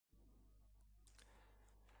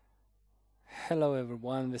Hello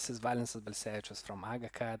everyone, this is Valentis Balsevičius from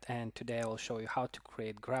Agacad, and today I will show you how to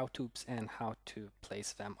create grout tubes and how to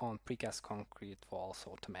place them on precast concrete walls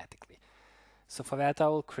automatically. So for that I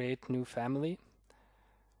will create new family,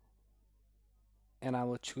 and I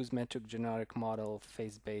will choose metric generic model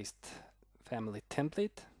face-based family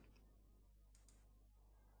template.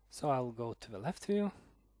 So I will go to the left view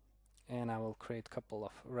and I will create a couple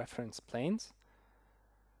of reference planes.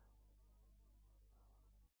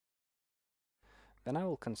 Then I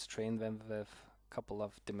will constrain them with a couple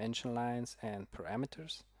of dimension lines and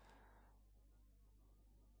parameters.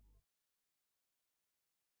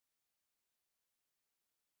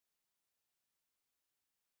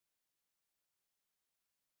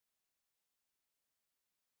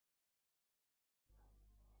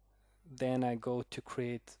 Then I go to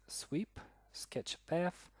create sweep, sketch a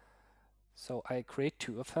path. So I create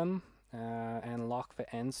two of them and lock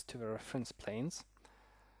the ends to the reference planes.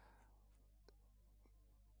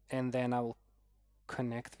 And then I will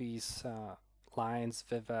connect these lines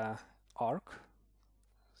with a arc.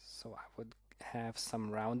 So I would have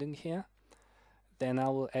some rounding here. Then I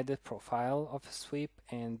will edit profile of a sweep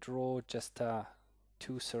and draw just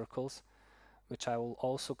two circles, which I will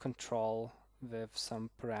also control with some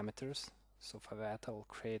parameters. So for that I will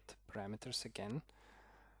create parameters again.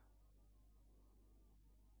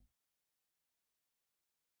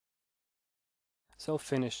 So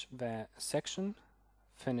finish the section,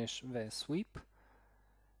 finish the sweep,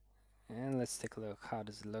 and let's take a look. How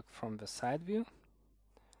does it look from the side view?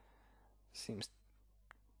 Seems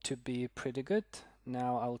to be pretty good.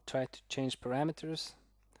 Now I'll try to change parameters,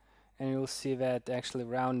 and you'll see that actually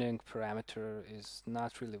rounding parameter is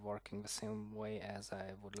not really working the same way as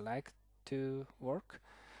I would like to work.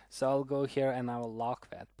 So I'll go here and I will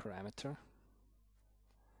lock that parameter.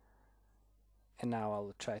 And now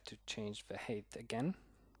I'll try to change the height again.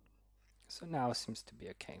 So now it seems to be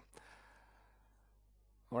okay.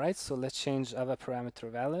 Alright, so let's change other parameter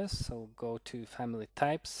values. So go to family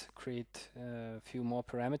types, create a few more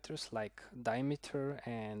parameters like diameter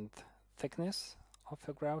and thickness of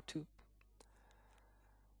a grout tube.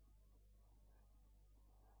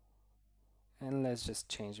 And let's just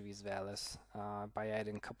change these values by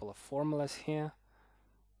adding a couple of formulas here.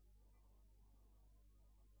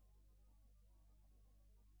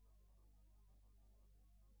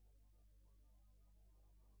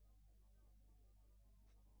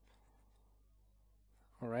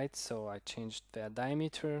 Alright, so I changed the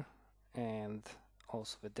diameter and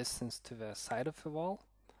also the distance to the side of the wall.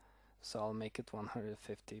 So I'll make it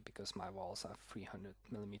 150 because my walls are 300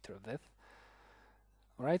 millimeter width.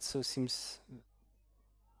 Alright, so it seems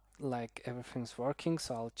like everything's working,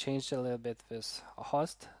 so I'll change a little bit this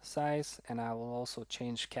host size, and I will also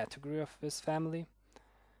change category of this family.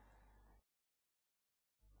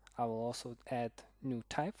 I will also add new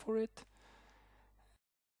type for it.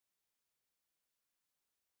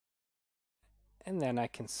 And then I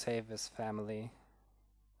can save this family.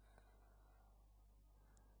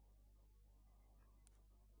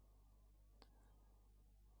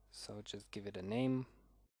 So just give it a name.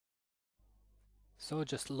 So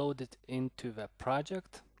just load it into the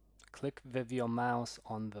project. Click with your mouse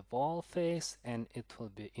on the wall face and it will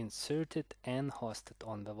be inserted and hosted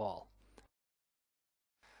on the wall.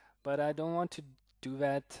 But I don't want to do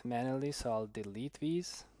that manually, so I'll delete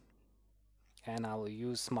these. And I will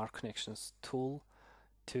use Smart Connections tool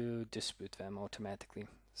to distribute them automatically.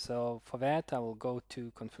 So for that I will go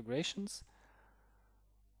to configurations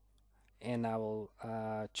and I will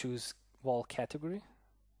choose wall category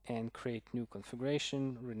and create new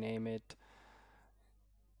configuration, rename it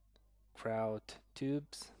grout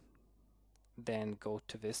tubes, then go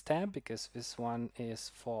to this tab because this one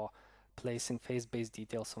is for placing face-based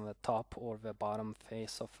details on the top or the bottom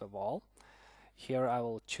face of the wall. Here I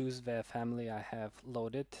will choose the family I have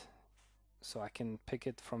loaded, so I can pick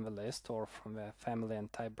it from the list or from the family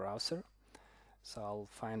and type browser. So I'll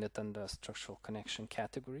find it under structural connection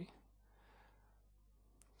category.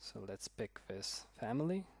 So let's pick this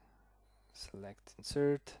family, select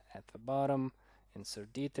insert at the bottom,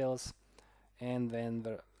 insert details, and then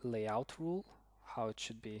the layout rule, how it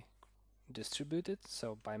should be distributed.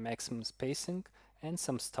 So by maximum spacing, and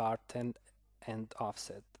some start and end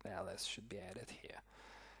offset values should be added here.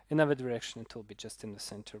 In other direction it will be just in the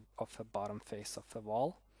center of the bottom face of the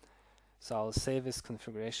wall. So I'll save this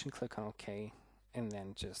configuration, click on OK, and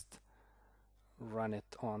then just run it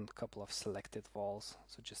on a couple of selected walls.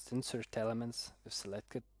 So just insert elements with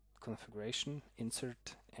selected configuration,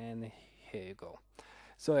 insert, and here you go.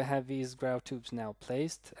 So I have these grout tubes now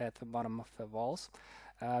placed at the bottom of the walls.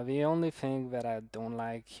 The only thing that I don't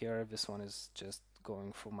like here, this one is just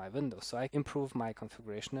going through my window. So I improve my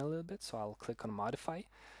configuration a little bit. So I'll click on modify,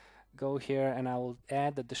 go here, and I will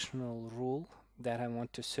add additional rule that I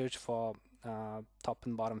want to search for top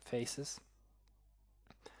and bottom faces.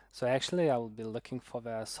 So actually I will be looking for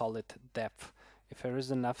the solid depth. If there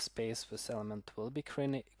is enough space, this element will be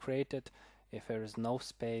created. If there is no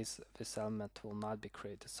space, this element will not be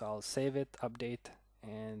created. So I'll save it, update,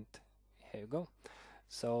 and here you go.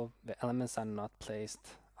 So the elements are not placed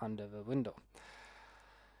under the window.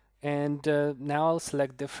 And now I'll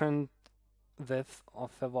select different width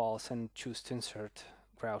of the walls and choose to insert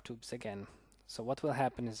grout tubes again. So what will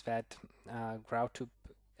happen is that grout tube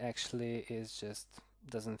actually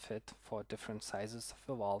doesn't fit for different sizes of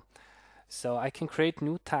the wall. So I can create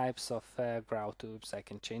new types of grout tubes, I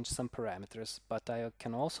can change some parameters, but I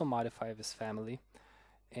can also modify this family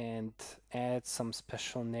and add some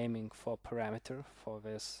special naming for parameter for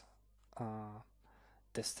this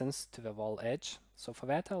distance to the wall edge. So for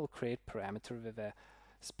that I will create parameter with a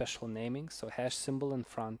special naming, so hash symbol in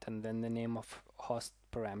front and then the name of host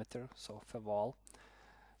parameter, so the wall.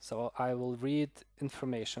 So I will read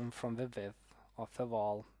information from the width of the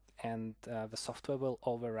wall, and the software will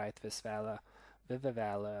overwrite this value with the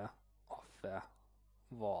value of the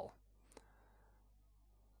wall.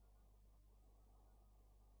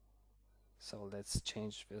 So let's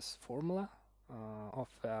change this formula of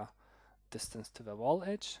the distance to the wall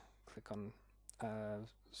edge. Click on,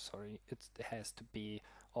 sorry, it has to be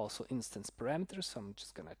also instance parameters, so I'm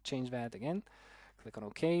just gonna change that again. Click on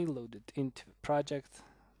OK, load it into the project,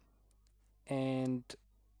 and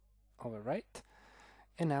overwrite.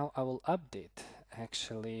 And now I will update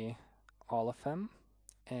actually all of them,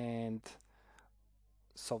 and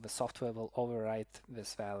so the software will overwrite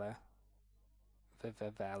this value with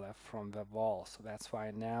the value from the wall. So that's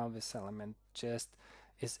why now this element just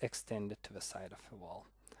is extended to the side of the wall.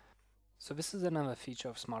 So this is another feature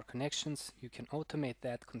of Smart Connections. You can automate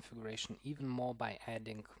that configuration even more by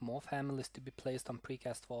adding more families to be placed on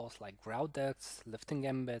precast walls like grout ducts, lifting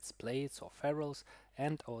embeds, plates or ferrules,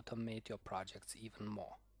 and automate your projects even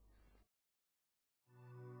more.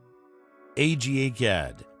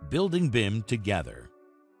 Agacad, building BIM together.